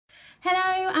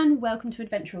Hello and welcome to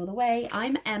Adventure All the Way.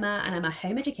 I'm Emma and I'm a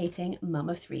home educating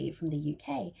mum of 3 from the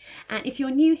UK. And if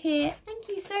you're new here, thank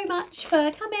you so much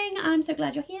for coming. I'm so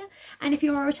glad you're here. And if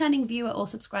you're a returning viewer or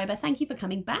subscriber, thank you for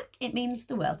coming back. It means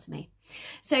the world to me.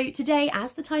 So today,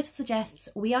 as the title suggests,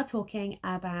 we are talking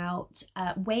about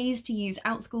ways to use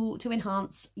Outschool to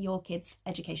enhance your kids'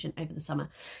 education over the summer.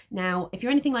 Now, if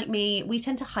you're anything like me, we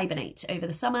tend to hibernate over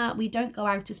the summer. We don't go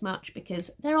out as much because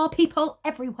there are people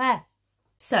everywhere.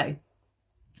 So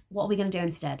what are we going to do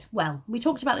instead? Well, we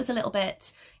talked about this a little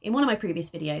bit in one of my previous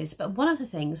videos, but one of the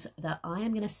things that I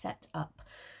am going to set up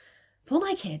for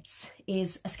my kids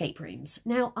is escape rooms.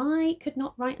 Now, I could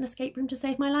not write an escape room to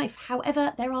save my life.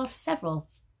 However, there are several,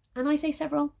 and I say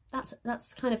several,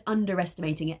 that's kind of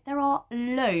underestimating it. There are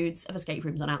loads of escape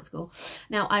rooms on Outschool.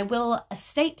 Now, I will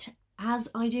state, as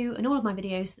I do in all of my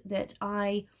videos, that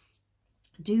I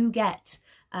do get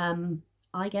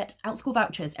Outschool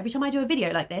vouchers. Every time I do a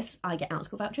video like this, I get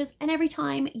Outschool vouchers. And every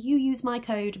time you use my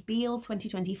code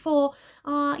BEAL2024,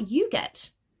 you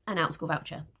get an Outschool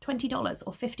voucher, $20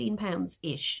 or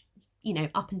 £15-ish, you know,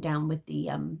 up and down with the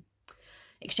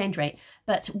exchange rate.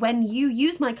 But when you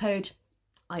use my code,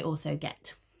 I also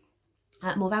get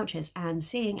more vouchers. And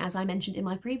seeing, as I mentioned in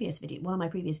my previous video, one of my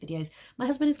previous videos, my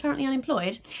husband is currently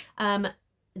unemployed.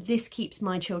 This keeps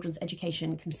my children's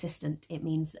education consistent. It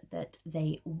means that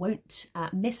they won't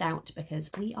miss out because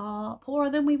we are poorer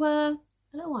than we were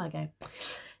a little while ago.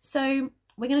 So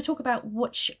we're going to talk about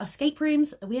which escape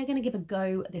rooms we are going to give a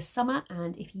go this summer.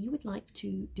 And if you would like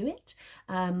to do it,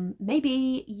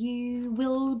 maybe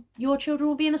your children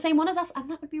will be in the same one as us, and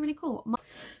that would be really cool.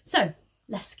 So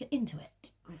let's get into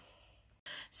it.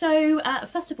 So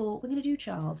first of all, we're going to do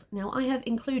Charles. Now, I have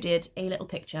included a little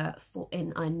picture for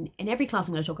in every class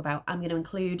I'm going to talk about. I'm going to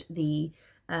include the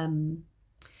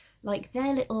like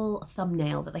their little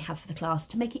thumbnail that they have for the class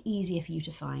to make it easier for you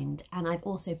to find. And I've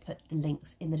also put the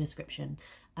links in the description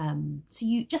so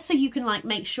you can like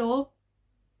make sure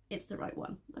it's the right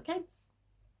one. Okay.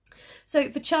 So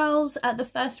for Charles, the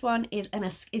first one is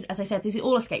as I said, these are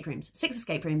all escape rooms, 6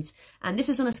 escape rooms, and this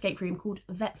is an escape room called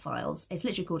Vet Files. It's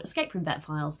literally called Escape Room Vet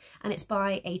Files, and it's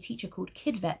by a teacher called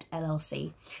Kid Vet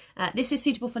LLC. This is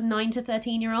suitable for 9 to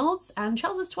 13-year-olds, and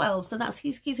Charles is 12, so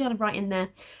he's kind of right in there,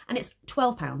 and it's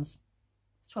 £12.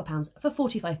 It's £12 for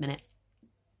 45 minutes.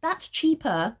 That's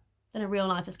cheaper than a real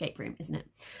life escape room, isn't it?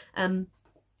 And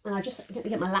I just going to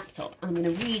get my laptop. I'm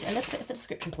going to read a little bit of the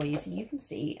description for you so you can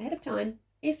see ahead of time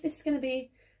if this is going to be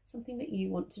something that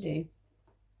you want to do.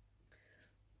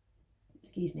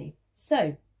 Excuse me.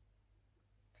 So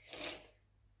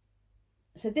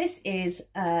this is,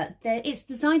 it's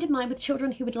designed in mind with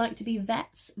children who would like to be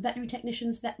vets, veterinary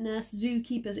technicians, vet nurse,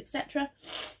 zookeepers, etc.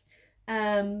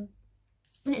 And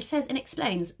it says and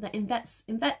explains that in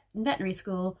veterinary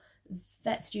school,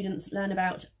 vet students learn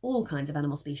about all kinds of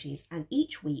animal species, and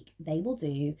each week they will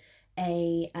do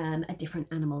a different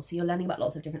animal. So you're learning about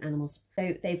lots of different animals.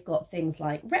 So they've got things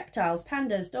like reptiles,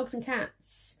 pandas, dogs and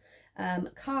cats,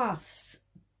 calves,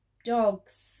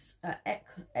 dogs,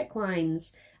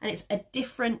 equines, and it's a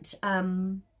different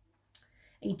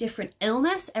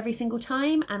illness every single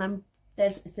time. And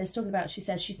there's talking about, she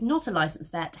says she's not a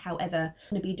licensed vet, however,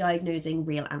 going to be diagnosing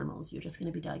real animals. You're just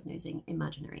going to be diagnosing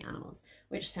imaginary animals,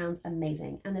 which sounds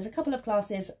amazing. And there's a couple of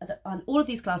classes, on all of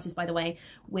these classes, by the way,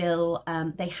 will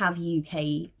they have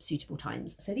UK suitable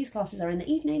times. So these classes are in the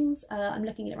evenings. I'm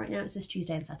looking at it right now. It says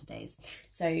Tuesday and Saturdays.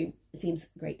 So it seems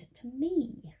great to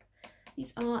me.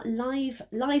 These are live.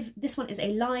 This one is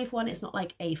a live one. It's not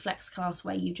like a flex class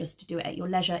where you just do it at your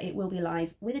leisure. It will be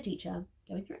live with a teacher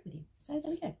going through it with you. So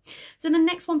there we go. So the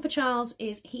next one for Charles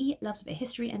is he loves a bit of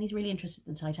history and he's really interested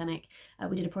in the Titanic.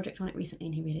 We did a project on it recently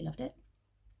and he really loved it.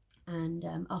 And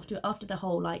after the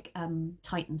whole like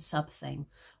Titan sub thing,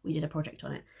 we did a project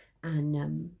on it,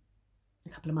 and a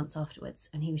couple of months afterwards,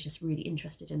 and he was just really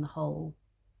interested in the whole,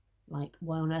 like,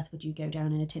 why on earth would you go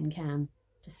down in a tin can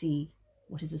to see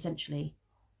what is essentially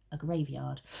a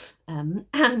graveyard,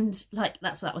 and like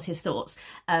that was his thoughts.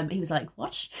 He was like,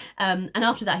 what? And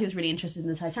after that he was really interested in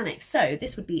the Titanic. So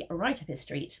this would be right up his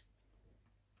street.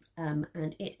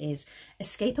 And it is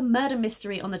Escape a Murder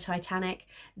Mystery on the Titanic.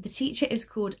 The teacher is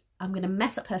called, I'm going to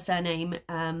mess up her surname.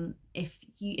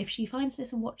 If she finds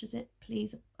this and watches it,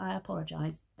 please, I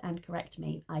apologise and correct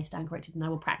me. I stand corrected and I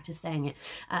will practice saying it.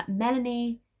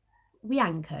 Melanie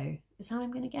Wianco is how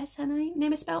I'm going to guess her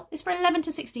name is spelled. It's for 11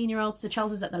 to 16-year-olds, so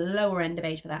Charles is at the lower end of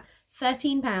age for that.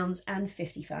 £13 and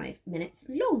 55 minutes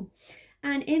long.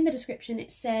 And in the description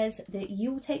it says that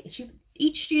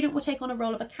each student will take on a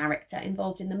role of a character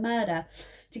involved in the murder.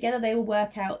 Together they will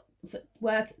work out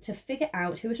work to figure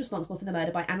out who is responsible for the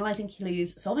murder by analysing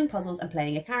clues, solving puzzles and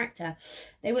playing a character.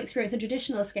 They will experience a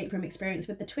traditional escape room experience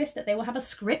with the twist that they will have a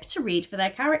script to read for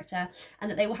their character and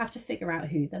that they will have to figure out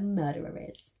who the murderer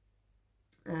is.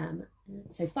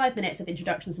 So 5 minutes of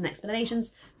introductions and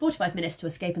explanations, 45 minutes to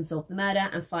escape and solve the murder,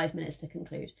 and 5 minutes to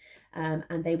conclude.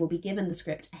 And they will be given the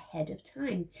script ahead of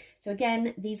time. So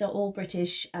again, these are all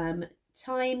British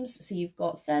times. So you've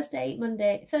got Thursday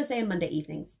and Monday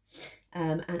evenings.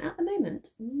 And at the moment,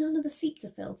 none of the seats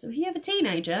are filled. So if you have a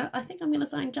teenager, I think I'm going to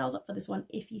sign Giles up for this one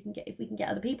if we can get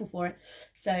other people for it.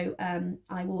 So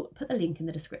I will put the link in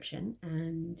the description,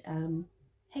 and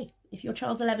hey, if your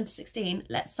child's 11 to 16,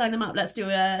 let's sign them up. Let's do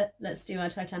a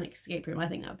Titanic escape room. I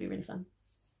think that would be really fun.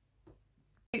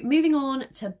 Moving on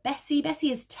to Bessie.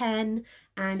 Bessie is 10,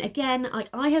 and again,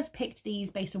 I have picked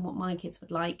these based on what my kids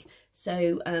would like.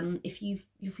 So if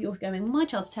you're going, well, my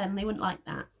child's 10 and they wouldn't like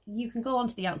that, you can go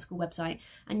onto the Outschool website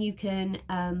and you can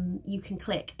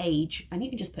click age and you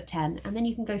can just put 10, and then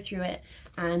you can go through it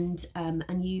and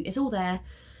it's all there.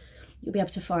 You'll be able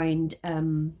to find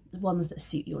the ones that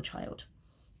suit your child.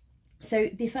 So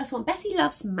the first one, Bessie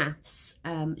loves maths.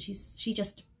 She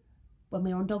just, when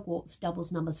we were on dog walks,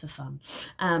 doubles numbers for fun.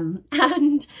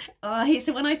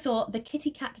 So when I saw The Kitty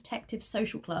Cat Detective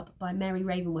Social Club by Mary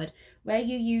Ravenwood, where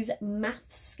you use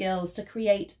maths skills to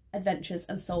create adventures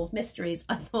and solve mysteries,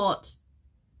 I thought,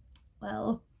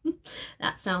 well,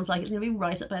 that sounds like it's going to be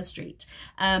right up her street.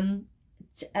 In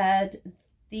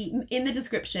the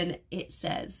description, it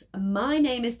says, my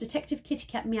name is Detective Kitty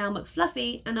Cat Meow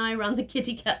McFluffy and I run the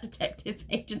Kitty Cat Detective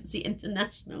Agency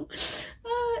International. It's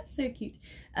so cute.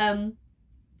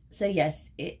 So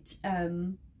yes, it's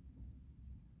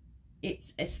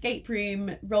escape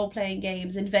room, role-playing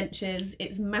games, adventures,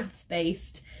 it's maths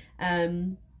based,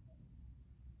 and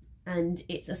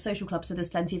it's a social club, so there's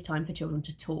plenty of time for children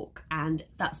to talk, and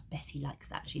that's Bessie likes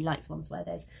that. She likes ones where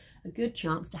there's a good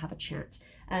chance to have a chat.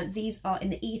 These are in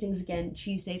the evenings again,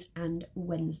 Tuesdays and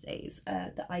Wednesdays,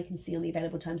 that I can see on the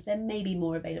available times. There may be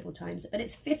more available times, but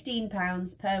it's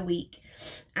 £15 per week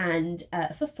and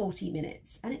for 40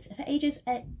 minutes. And it's for ages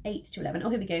 8 to 11. Oh,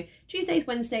 here we go. Tuesdays,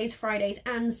 Wednesdays, Fridays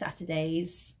and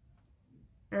Saturdays.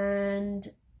 And,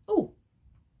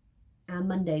 and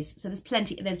Mondays. So there's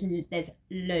plenty, there's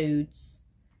loads,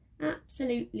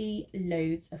 absolutely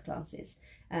loads of classes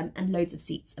and loads of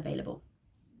seats available.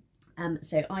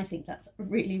 So I think that's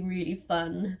really, really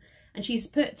fun. And she's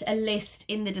put a list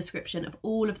in the description of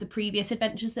all of the previous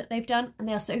adventures that they've done, and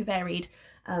they are so varied.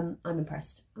 I'm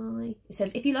impressed. It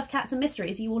says, if you love cats and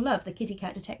mysteries, you will love the Kitty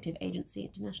Cat Detective Agency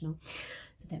International.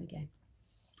 So there we go.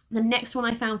 The next one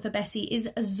I found for Bessie is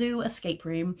a zoo escape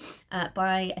room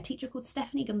by a teacher called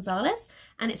Stephanie Gonzalez,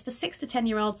 and it's for 6 to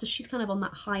 10-year-olds, so she's kind of on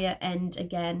that higher end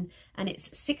again, and it's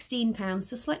 £16,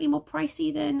 so slightly more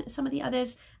pricey than some of the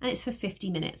others, and it's for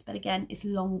 50 minutes, but again, it's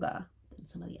longer than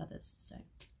some of the others. So,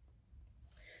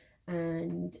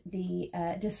 and the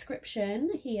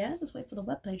description here, let's wait for the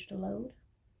webpage to load.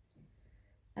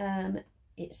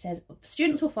 It says,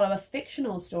 students will follow a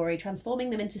fictional story, transforming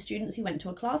them into students who went to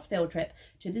a class field trip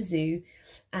to the zoo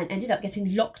and ended up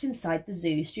getting locked inside the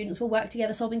zoo. Students will work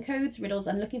together solving codes, riddles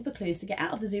and looking for clues to get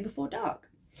out of the zoo before dark.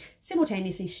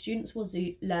 Simultaneously, students will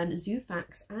learn zoo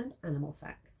facts and animal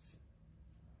facts.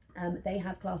 They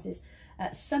have classes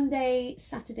Sunday,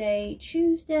 Saturday,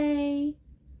 Tuesday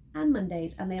and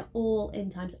Mondays, and they are all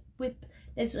in times.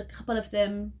 There's a couple of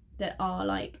them that are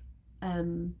like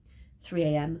 3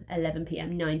 AM, 11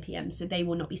 PM, 9 PM, so they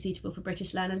will not be suitable for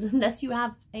British learners unless you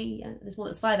have there's one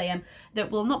that's 5 AM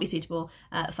that will not be suitable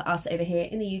for us over here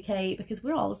in the UK because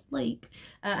we're all asleep.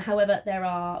 However, there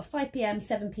are 5 PM,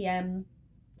 7 PM,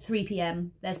 3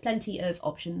 PM. There's plenty of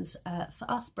options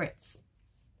for us Brits.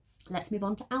 Let's move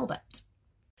on to Albert.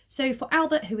 So for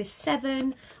Albert, who is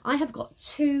 7, I have got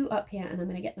 2 up here, and I'm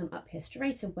going to get them up here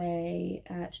straight away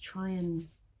to try and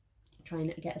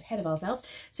get ahead of ourselves.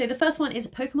 So the first one is a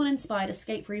Pokemon inspired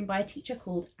escape room by a teacher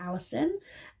called Alison.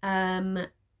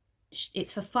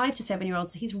 It's for 5 to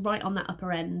 7-year-olds, so he's right on that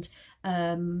upper end.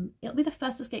 It'll be the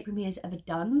first escape room he has ever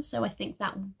done, so I think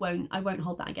that I won't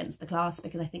hold that against the class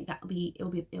because I think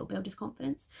it'll build his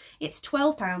confidence. It's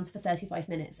 £12 for 35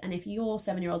 minutes, and if your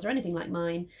 7-year-olds are anything like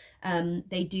mine,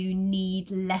 they do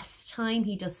need less time.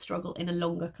 He does struggle in a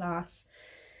longer class.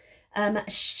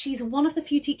 She's one of the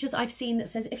few teachers I've seen that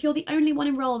says, if you're the only one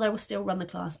enrolled, I will still run the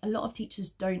class. A lot of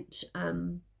teachers don't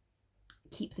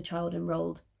keep the child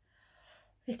enrolled.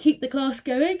 They keep the class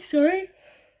going, sorry,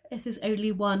 if there's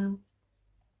only one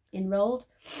enrolled.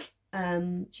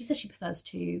 She says she prefers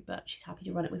 2, but she's happy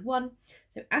to run it with 1.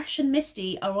 So Ash and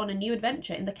Misty are on a new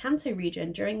adventure in the Kanto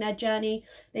region. During their journey,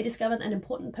 they discover that an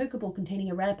important Pokeball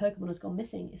containing a rare Pokemon has gone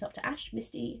missing. It's up to Ash,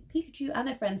 Misty, Pikachu and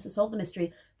their friends to solve the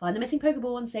mystery, find the missing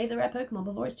Pokeball and save the rare Pokemon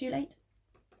before it's too late.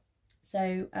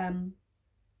 So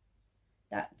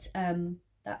that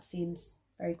seems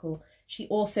very cool. She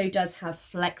also does have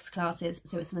flex classes,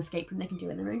 so it's an escape room they can do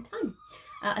in their own time.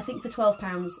 I think for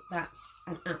 £12, that's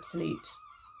an absolute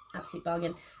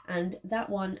bargain. And that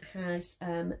one has,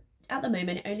 at the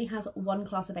moment, it only has 1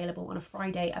 class available on a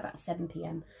Friday about 7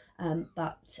 p.m.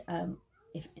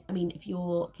 If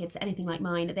your kids are anything like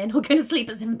mine, they're not going to sleep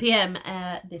at 7 p.m.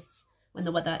 When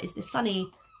the weather is this sunny,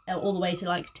 all the way to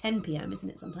like 10 p.m, isn't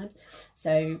it sometimes?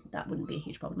 So that wouldn't be a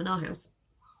huge problem in our house.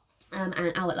 And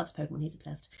Albert loves Pokemon, he's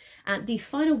obsessed. And the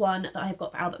final one that I've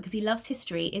got for Albert, because he loves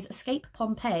history, is Escape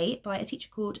Pompeii by a teacher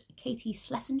called Katie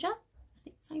Schlesinger. I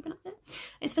think that's how you pronounce it.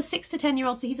 It's for 6 to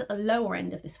 10-year-olds, so he's at the lower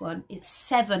end of this one. It's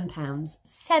 £7.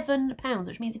 £7,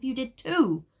 which means if you did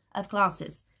 2 of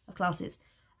classes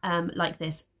like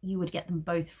this, you would get them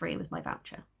both free with my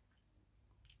voucher.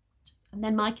 And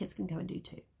then my kids can go and do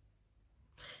 2.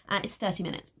 It's 30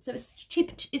 minutes, so it's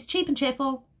cheap and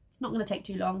cheerful. It's not going to take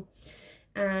too long.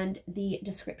 And the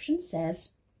description says,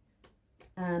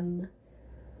 in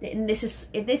this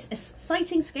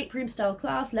exciting escape room style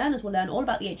class, learners will learn all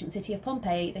about the ancient city of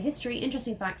Pompeii, the history,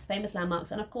 interesting facts, famous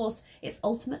landmarks, and of course its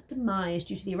ultimate demise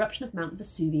due to the eruption of Mount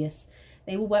Vesuvius.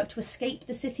 They will work to escape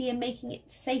the city and making it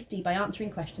to safety by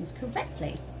answering questions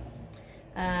correctly.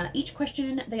 Each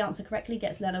question they answer correctly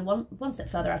gets learner one step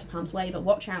further out of harm's way, but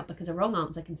watch out because a wrong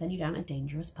answer can send you down a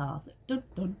dangerous path. Dun,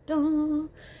 dun, dun.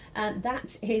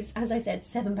 That is, as I said,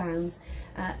 £7.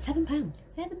 £7.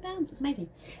 It's amazing.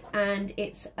 And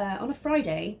it's on a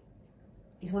Friday.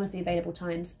 Is one of the available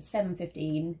times,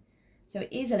 7:15. So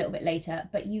it is a little bit later,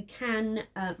 but you can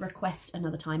request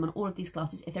another time on all of these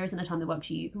classes. If there isn't a time that works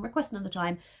for you, you can request another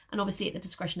time. And obviously at the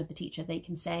discretion of the teacher, they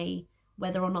can say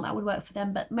whether or not that would work for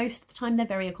them, but most of the time they're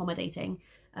very accommodating.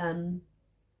 So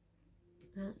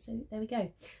there we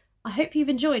go. I hope you've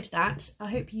enjoyed that. I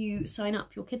hope you sign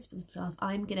up your kids for this class.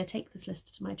 I'm going to take this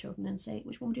list to my children and say,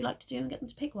 which one would you like to do, and get them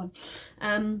to pick one.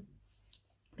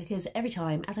 Because every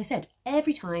time, as I said,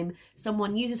 every time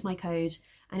someone uses my code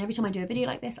and every time I do a video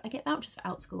like this, I get vouchers for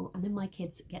Outschool, and then my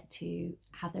kids get to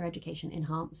have their education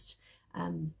enhanced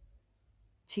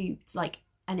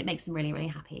and it makes them really, really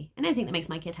happy. And anything that makes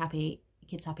my kids happy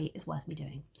is worth me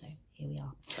doing. So here we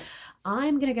are.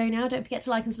 I'm gonna go now. Don't forget to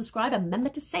like and subscribe, and remember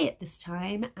to say it this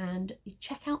time. And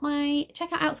check out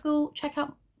Outschool. Check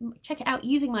it out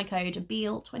using my code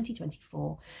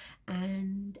BEAL2024,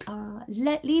 and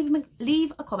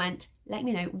leave a comment. Let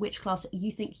me know which class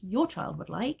you think your child would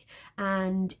like,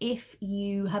 and if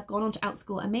you have gone on to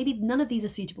Outschool and maybe none of these are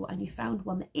suitable and you found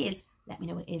one that is, let me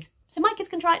know what it is, so my kids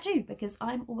can try it too, because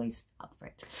I'm always up for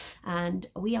it. And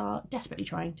we are desperately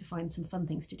trying to find some fun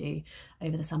things to do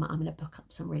over the summer. I'm going to book up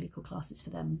some really cool classes for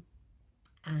them.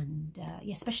 And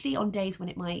yeah, especially on days when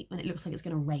it looks like it's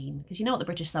going to rain, because you know what the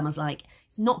British summer's like.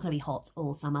 It's not going to be hot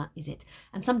all summer, is it?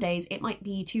 And some days it might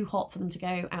be too hot for them to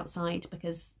go outside,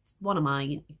 because one of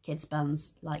my kids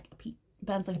burns like a peach,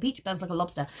 burns like a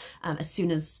lobster as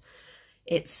soon as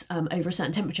it's over a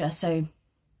certain temperature. So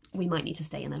we might need to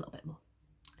stay in a little bit more.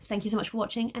 Thank you so much for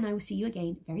watching, and I will see you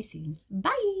again very soon.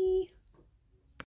 Bye!